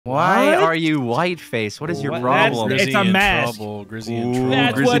Why are you whiteface? What is your problem? It's a mask. Grizzy in trouble.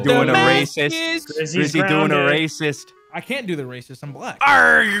 That's Grizzy what doing the a mask racist. is. Grizzy doing a racist. I can't do the racist. I'm black.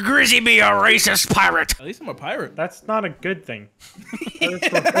 Arr, Grizzy be a racist pirate. At least I'm a pirate. That's not a good thing.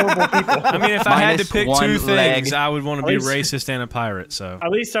 Pirates were horrible people. I mean, if I had to Minus pick one two leg. things, I would want to be At least- racist and a pirate. So, At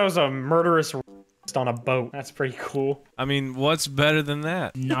least I was a murderous on a boat. That's pretty cool. I mean, what's better than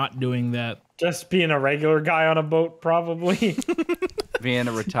that? Not doing that. Just being a regular guy on a boat, probably. Being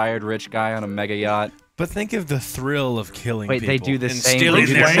a retired rich guy on a mega yacht. But think of the thrill of killing Wait, people. they do the and same, stealing they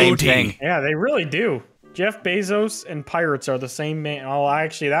do their the same booty. thing. Yeah, they really do. Jeff Bezos and pirates are the same man. Oh,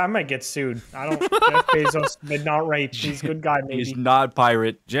 actually, that might get sued. I don't. Jeff Bezos did not rape. He's a good guy, maybe. He's not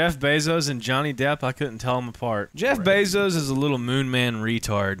pirate. Jeff Bezos and Johnny Depp, I couldn't tell them apart. Jeff Bezos is a little moon man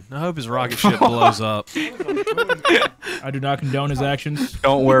retard. I hope his rocket ship blows up. I do not condone his actions.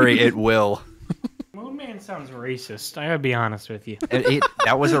 Don't worry, it will. Moon Man sounds racist. I gotta be honest with you.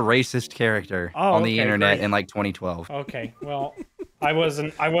 That was a racist character Oh, on the okay, internet great. in like 2012. Okay, well, I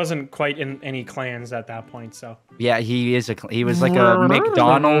wasn't quite in any clans at that point, so. Yeah, he was like a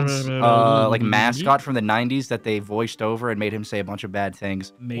McDonald's like mascot from the 90s that they voiced over and made him say a bunch of bad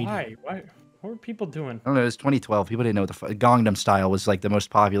things. Why? What were people doing? I don't know, it was 2012. People didn't know what the fuck. Gangnam Style was like the most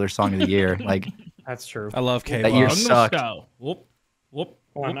popular song of the year. Like, That's true. I love that year K-pop. sucked. Whoop. Whoop.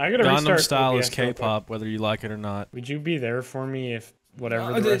 Hold on, I gotta Gangnam restart Style is OBS real quick. K-pop, whether you like it or not. Would you be there for me if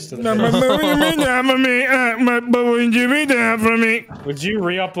whatever the rest of the Would you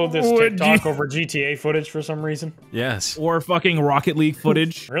re-upload this TikTok over GTA footage for some reason? Yes. Or fucking Rocket League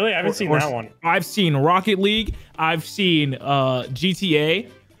footage. Really? I haven't seen that one. I've seen Rocket League. I've seen GTA.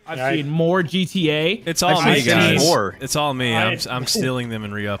 I've seen more GTA. It's all I've me, seen guys. more. It's all me. I'm stealing them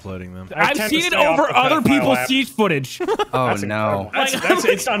and re-uploading them. I I've tend seen to it stay off over the other pedophile people's app. siege footage. Oh no.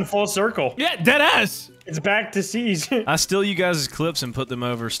 It's done full circle. Yeah, dead ass. It's back to siege. I steal you guys' clips and put them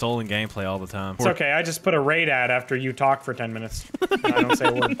over stolen gameplay all the time. It's okay. I just put a raid ad after you talk for 10 minutes. And I don't say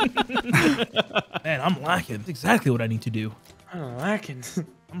a word. Man, I'm lacking. That's exactly what I need to do. I'm lacking.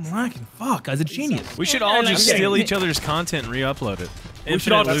 I'm lacking. Fuck, I was a genius. We should all just I'm steal getting- each other's content and re-upload it. We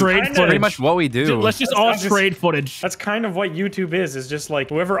should all Infinite loop. trade Kinda- footage. Pretty much what we do. Let's just all That's just- trade footage. That's kind of what YouTube is just like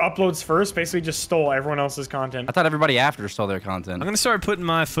whoever uploads first basically just stole everyone else's content. I thought everybody after stole their content. I'm gonna start putting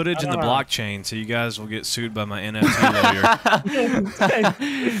my footage in the I don't know. blockchain, so you guys will get sued by my NFT lawyer.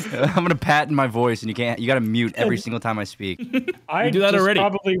 I'm gonna patent my voice, and you gotta mute every single time I speak. I do that just already.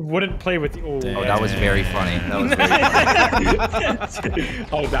 probably wouldn't play with you. Oh, Oh, that was very funny. That was very funny.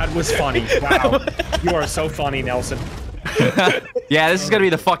 oh, that was funny. Wow. You are so funny, Nelson. Yeah, this is gonna be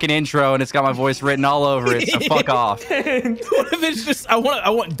the fucking intro, and it's got my voice written all over it. So fuck off. What if it's just I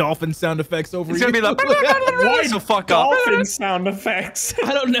want dolphin sound effects over It's you? gonna be the so fuck off. Dolphin sound effects.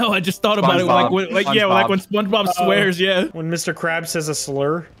 I don't know. I just thought about it SpongeBob. like when SpongeBob swears. Yeah. When Mr. Krabs says a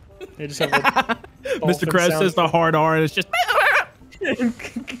slur, they just have like, Mr. Krabs says the hard R, and it's just.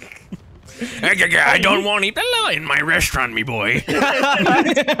 I don't want to eat the in my restaurant, me boy.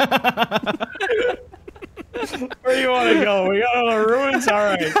 Where do you want to go? We got all the ruins? All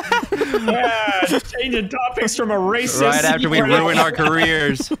right. Yeah, changing topics from a racist. Right after we ruin our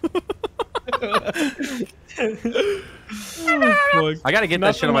careers. I gotta get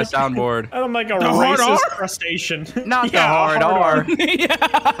that shit on my soundboard. I don't like a hard racist R? crustacean. Not the hard R. Yeah.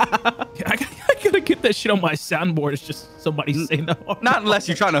 I gotta get that shit on my soundboard. It's just somebody saying the hard. Not unless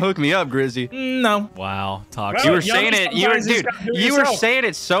you're trying to hook me up, Grizzy. No. Wow, toxic. You Well, were saying it. You were, sometimes you dude. just gotta do it You were yourself. saying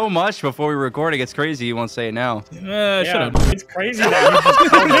it so much before we were recording. It's crazy. You won't say it now. Shut Yeah, up. it's crazy that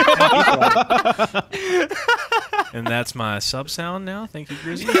you just called it. And that's my sub sound now. Thank you,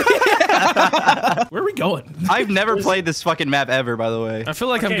 Grizzy. Where are we going? I've never played this fucking map ever, by the way. I feel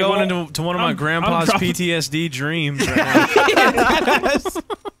like I'm Okay, going well, into one of my grandpa's dropping- PTSD dreams right now.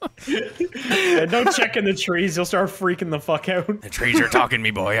 Yeah, don't check in the trees. You'll start freaking the fuck out. The trees are talking to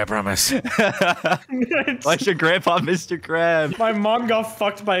me, boy. I promise. Like your grandpa, Mr. Crab. My mom got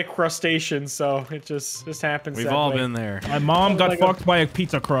fucked by a crustacean, so it just happens. We've that all way. been there. My mom got Like a- fucked by a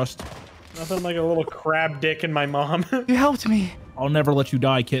pizza crust. Nothing like a little crab dick in my mom. You helped me. I'll never let you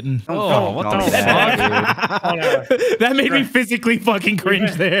die, kitten. Oh, what the Don't say fuck? that, Oh, no. That made me physically fucking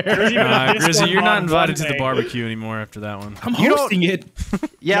cringe there. There's even a Nah, Grizzy, Discord you're not mod invited to the Monday. barbecue anymore after that one. I'm You don't- hosting it.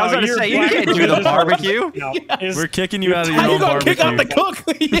 Yeah, I was No, gonna you're say, you black can't do the privilege. barbecue. No, is- We're kicking you out of your How you own gonna kick out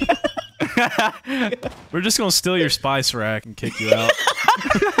barbecue. the cook? Yeah. We're just gonna steal your spice rack and kick you out.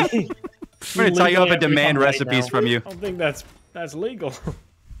 I'm gonna tell you up legally and demand every recipes now. from you. I don't think that's legal.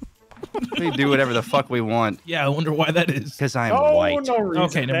 We do whatever the fuck we want. Yeah, I wonder why that is. Because I am Oh, white. no reason.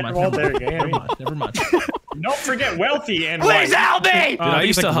 Okay, never mind. Well, there you go. Never mind. Never mind. Don't forget wealthy and Please white. help me! Dude, I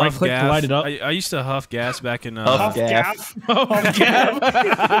used to huff right-click to light it up. gas. I used to huff gas back in. Huff Gaff.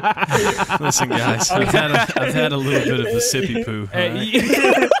 Listen, guys, I've had a little bit of a sippy poo.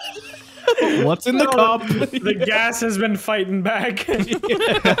 Hey, what's in the cup? The gas has been fighting back.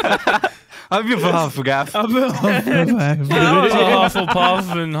 I've been huff gaff. I was a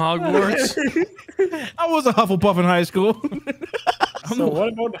Hufflepuff in Hogwarts. I was a Hufflepuff in high school. So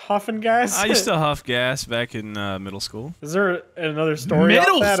what about huffing gas? I used to huff gas back in middle school. Is there another story?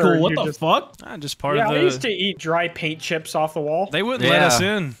 Middle about that, or school? What you the just... fuck? Just part Yeah, of the. I used to eat dry paint chips off the wall. They wouldn't let us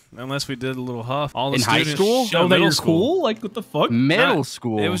in unless we did a little huff. All the In high students, school? No, Show that middle you're school. cool? Like, what the fuck? Middle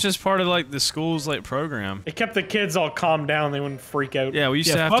school. It was just part of like the school's like program. It kept the kids all calmed down. They wouldn't freak out. Yeah, we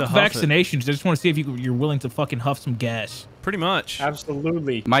used to Yeah, have to fuck huff it. vaccinations. I just want to see if you're willing to fucking huff some gas. Pretty much.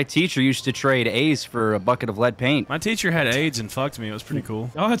 Absolutely. My teacher used to trade A's for a bucket of lead paint. My teacher had AIDS and fucked me. It was pretty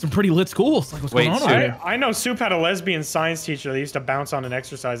cool. Y'all had some pretty lit schools. Like, what's Wait, going on so- over there? I know Soup had a lesbian science teacher that used to bounce on an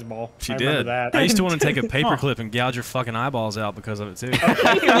exercise ball. She I remember did. that. I used to want to take a paperclip and gouge your fucking eyeballs out because of it too.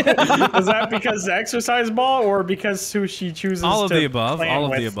 Was that because the exercise ball or because who she chooses All of to the above. plan All of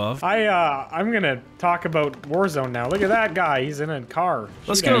with? the above. I'm gonna talk about Warzone now. Look at that guy. He's in a car.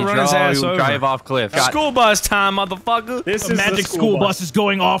 Let's Shoot go at him. run his ass over. Drive off cliff. School bus time, motherfucker. This The is magic the school bus is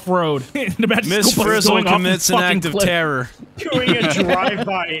going off road. The magic Miss school bus is Frizzle going off commits the an fucking act of cliff. terror. doing a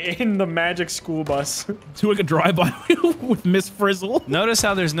drive-by in the magic school bus. Doing a drive-by with Miss Frizzle. Notice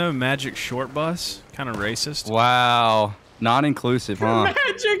how there's no magic short bus? Kind of racist. Wow. Non-inclusive, huh?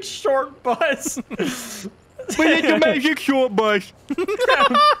 Magic short bus. We need the magic short bus.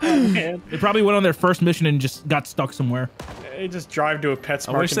 Man, They probably went on their first mission and just got stuck somewhere. they just drive to a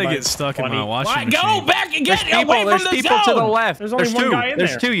PetSmart. I wish they and buy get stuck in my bunny. washing Why? machine. Go back and get away There's from the people zone. to the left. There's only one two. guy in There's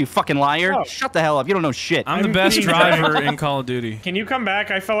there. two, you fucking liar. Oh. Shut the hell up. You don't know shit. I'm the I'm best being- driver in Call of Duty. Can you come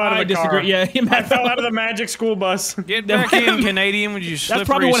back? I fell out I of the car. disagree. Yeah, I fell out of the magic school bus. Get back in, Canadian, would you slippery That's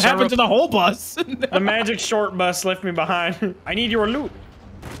probably what happened to syrup. the whole bus. The magic short bus left me behind. I need your loot.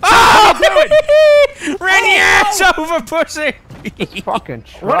 Ran your ass over, pussy! Fucking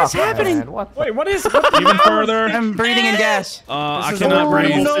truck, What is happening? Man. What the Wait, what is what Even further. I'm breathing in gas. I is cannot a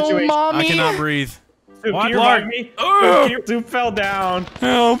breathe. horrible situation. I cannot breathe. Soup, What? can you Clark? revive me? Oh. Soup fell down.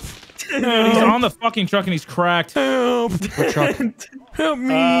 Help! He's on the fucking truck and he's cracked. Help! Help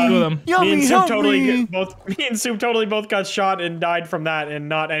me! Two of them. Me and Soup help totally me. me and Soup totally both got shot and died from that, and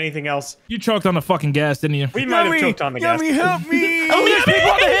not anything else. You choked on the fucking gas, didn't you? We might have choked on the gas. Yummy, help me! Oh, there's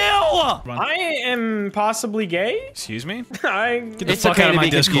people on the hill! I am possibly gay. Excuse me? I the fuck out of my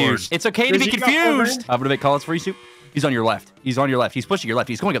Discord. confused. It's okay to Does be he got confused. overheard? I'm gonna make calls for you, Soup. He's on your left. He's on your left. He's pushing your left.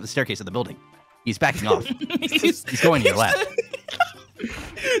 He's going up the staircase of the building. He's backing off. He's going to your left.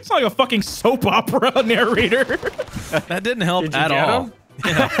 It's like a fucking soap opera narrator. That didn't help Did you at get all. him?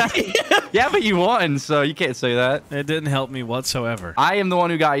 Yeah, but you won, so you can't say that. It didn't help me whatsoever. I am the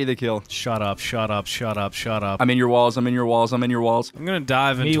one who got you the kill. Shut up, shut up, shut up, shut up. I'm in your walls. I'm in your walls. I'm in your walls. I'm gonna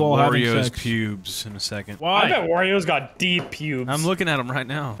dive into while having Wario's sex. pubes in a second. I Why? bet Wario's got deep pubes. I'm looking at him right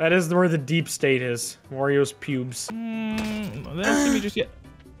now. That is where the deep state is. Wario's pubes. They don't see me just yet.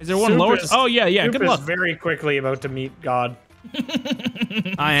 Is there one Soup lower? is- Oh yeah, yeah. Soup Good is luck. very quickly about to meet God.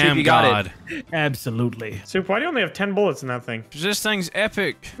 I am you got God. Absolutely. Soup, why do you only have 10 bullets in that thing? This thing's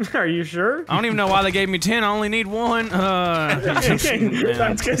epic. Are you sure? I don't even know why they gave me 10. I only need one. That's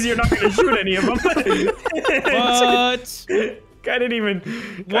because you're not going to shoot any of them. What? Guy didn't even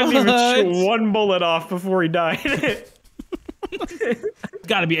shoot one bullet off before he died. It's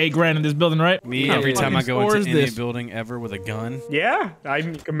got to be $8,000 in this building, right? Me, How every time I fucking go score into is any this? building ever with a gun. Yeah, I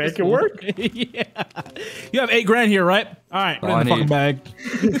can make it work. Yeah. You have $8,000 here, right? All right, put it in the I fucking bag.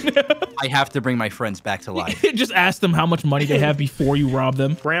 I have to bring my friends back to life. Just ask them how much money they have before you rob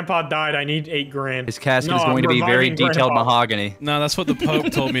them. Grandpa died. I need $8,000. His casket No, is going I'm to be very reviving detailed Grandpa. mahogany. No, that's what the Pope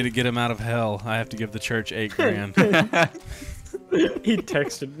told me to get him out of hell. I have to give the church $8,000. He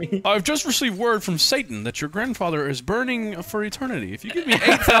texted me. I've just received word from Satan that your grandfather is burning for eternity. If you give me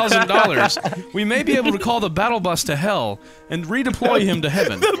 $8,000, we may be able to call the battle bus to hell and redeploy him to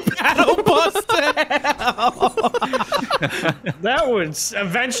heaven. Battle bus. That would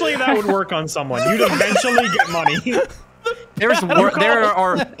eventually that would work on someone. You'd eventually get money. There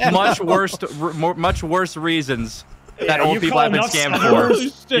are much worse reasons that Yeah, old you people call have been enough scammed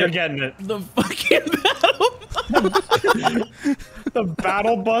suburbs, for. You're getting it. The fucking battle. The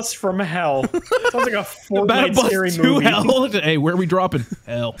battle bus from hell. Sounds like a Battle Fortnite scary bus to movie. hell. Hey, where are we dropping?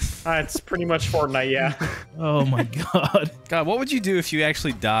 Hell. It's pretty much Fortnite, yeah. Oh my god. God, what would you do if you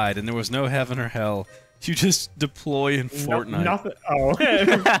actually died and there was no heaven or hell? You just deploy in No- Fortnite. nothing. Oh,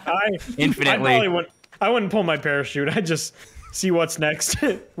 Infinitely. I wouldn't pull my parachute. I just See what's next.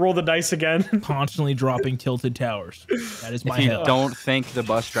 Roll the dice again. Constantly dropping tilted towers. That is my If you hell. don't thank the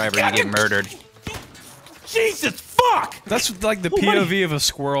bus driver, you get murdered. Jesus fuck! That's like the POV of a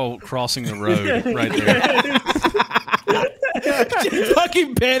squirrel crossing the road right there.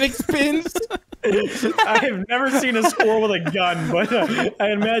 Fucking panic spins. I have never seen a squirrel with a gun, but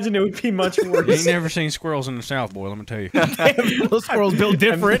I imagine it would be much You ain't worse. never seen squirrels in the South, boy, let me tell you. Those squirrels built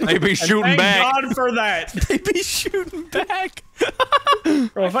different. They be shooting Thank back. God for that. They be shooting back.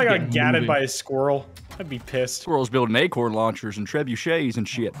 Bro, if I got gatted moving. by a squirrel, I'd be pissed. Squirrels building acorn launchers and trebuchets and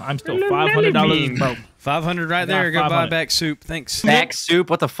shit. I'm still $500 broke. 500 right there. Go buy 500. back soup. Thanks. Back soup?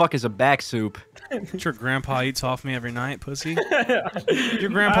 What the fuck is a back soup? That's your grandpa eats off me every night, pussy. Your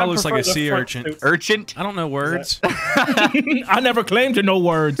grandpa looks like a sea urchin. Urchin? I don't know words. I never claimed to know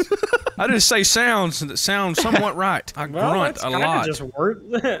words. I just say sounds that sound somewhat right. I Well, grunt that's a kinda lot. just work.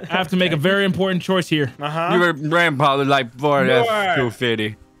 I have to make a very important choice here. Your grandpa was like 4 Boy.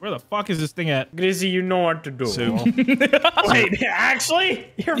 F-250. Where the fuck is this thing at? Grizzy, you know what to do. Soup. Wait, actually?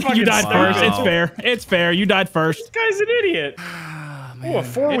 You're fucking You died stupid. first. It's fair. It's fair. You died first. This guy's an idiot. Oh, a It's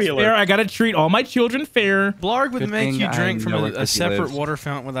four-wheeler. fair. I gotta treat all my children fair. Blarg would Good make thing you I drink from know a where Chrissy separate lives. water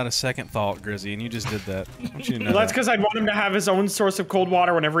fountain without a second thought, Grizzy, and you just did that. I want you to know Well, that's that. because I'd want him to have his own source of cold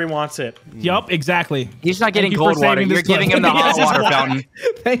water whenever he wants it. Yup, exactly. He's not getting you for cold water. saving You're this clip. giving him the hot Yes, water it's fountain.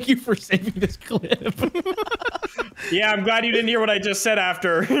 Thank you for saving this clip. Yeah, I'm glad you didn't hear what I just said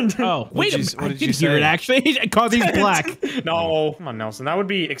after. Oh, wait a you- minute. what I did did you hear it say? actually. Because he's black. No, come on, Nelson. That would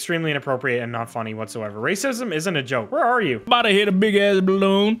be extremely inappropriate and not funny whatsoever. Racism isn't a joke. Where are you? About to hit a big ass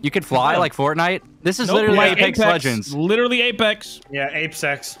balloon. You can fly like Fortnite? This is Nope, literally like Apex Legends. Literally Apex. Yeah, ape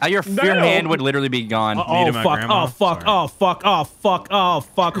sex. Your hand would literally be gone. Oh to my fuck, grandma. oh fuck, Sorry. oh fuck, oh fuck, oh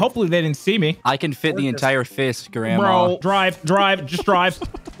fuck. Hopefully they didn't see me. I can fit the entire fist, Grandma. Bro, drive, just drive.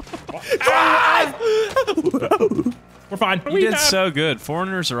 Drive! We're fine. You did so good.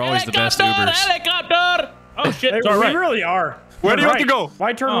 Foreigners are always the best Ubers. Helicopter! Oh shit, Hey, it's all we right. really are. Where do you Turn have to right. go?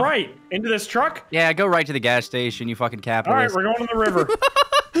 Why turn Oh. right? Into this truck? Yeah, go right to the gas station, you fucking All right, capitalist. we're going to the river.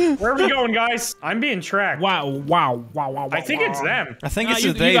 Where are we going, guys? I'm being tracked. Wow. I think it's them. I think Nah, it's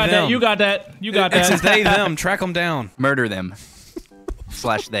you, a they, you got them. that. You got that. You got It's a that. they, them. Track them down. Murder them.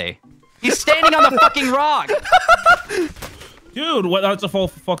 / they. He's standing on the fucking rock! Dude, what? That's a full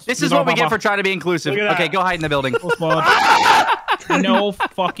fuck. This is what we get for trying to be inclusive. Look at Okay, that. go hide in the building. No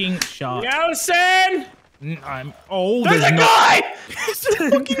fucking shot. Nelson! Oh, There's a no. guy!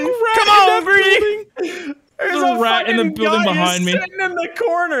 Come on, Green. There's There's a rat in the fucking building guy behind me. sitting in the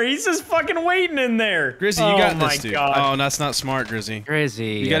corner. He's just fucking waiting in there. Grizzy, you Oh got my this, dude. God. Oh, that's not smart, Grizzy. Grizzy.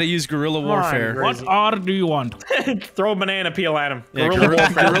 You gotta use guerrilla warfare. Grizzy. What order do you want? Throw a banana peel at him. Yeah, Guerrilla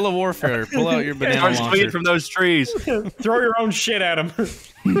warfare. guerrilla warfare. Pull out your banana Start swinging launcher. from those trees. Throw your own shit at him.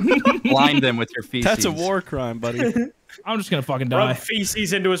 Blind them with your feces. That's a war crime, buddy. I'm just gonna fucking Rub die.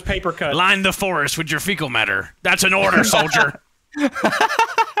 feces into his paper cut. Line the forest with your fecal matter. That's an order, soldier.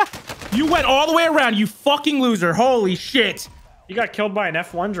 You went all the way around, you fucking loser. Holy shit. You got killed by an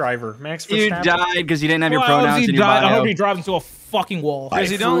F1 driver. Max You Verstappen. died because you didn't have your Well, I hope pronouns he in your died- I bio. hope he drives into a fucking wall.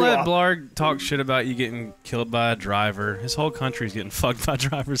 Grizzy, don't threw let up. Blarg talk shit about you getting killed by a driver. His whole country's getting fucked by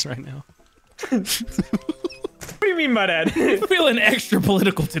drivers right now. What do you mean by that? I'm feeling extra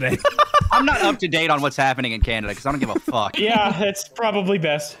political today. I'm not up to date on what's happening in Canada because I don't give a fuck. Yeah, that's probably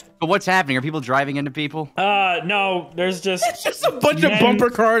best. But what's happening? Are people driving into people? No, there's just Just a bunch of Men- bumper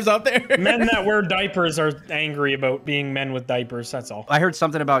cars out there. men that wear diapers are angry about being men with diapers. That's all. I heard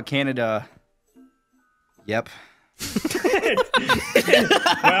something about Canada. Yep.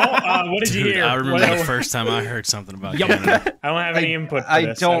 Well, what did you Dude, hear? I remember What- the first time I heard something about Yup. Canada. I don't have any input. For I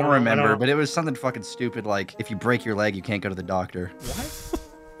this. don't I remember, but it was something fucking stupid like if you break your leg, you can't go to the doctor.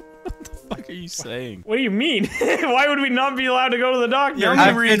 What are you saying? What do you mean? Why would we not be allowed to go to the doctor? He only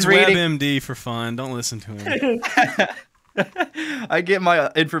I've reads been reading- WebMD for fun. Don't listen to him. I get my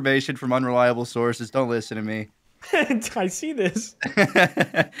information from unreliable sources. Don't listen to me. I see this.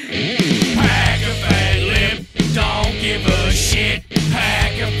 Pack a fat lip, don't give a shit.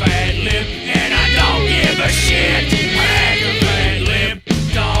 Pack a fat lip, and I don't give a shit. Pack a fat lip,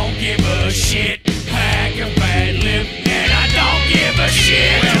 don't give a shit. Pack a fat lip, and I don't give a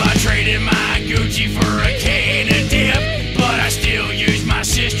shit. Well, I traded my Gucci for a can of dip, but I still use my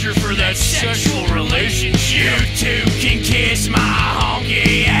sister for that sexual relationship. You two can kiss my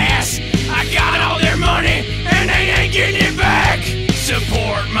honky ass. I got all their money, and they ain't getting it back.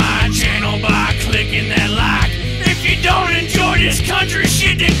 Support my channel by clicking that like. If you don't enjoy this country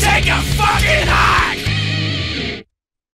shit, then take a fucking hike.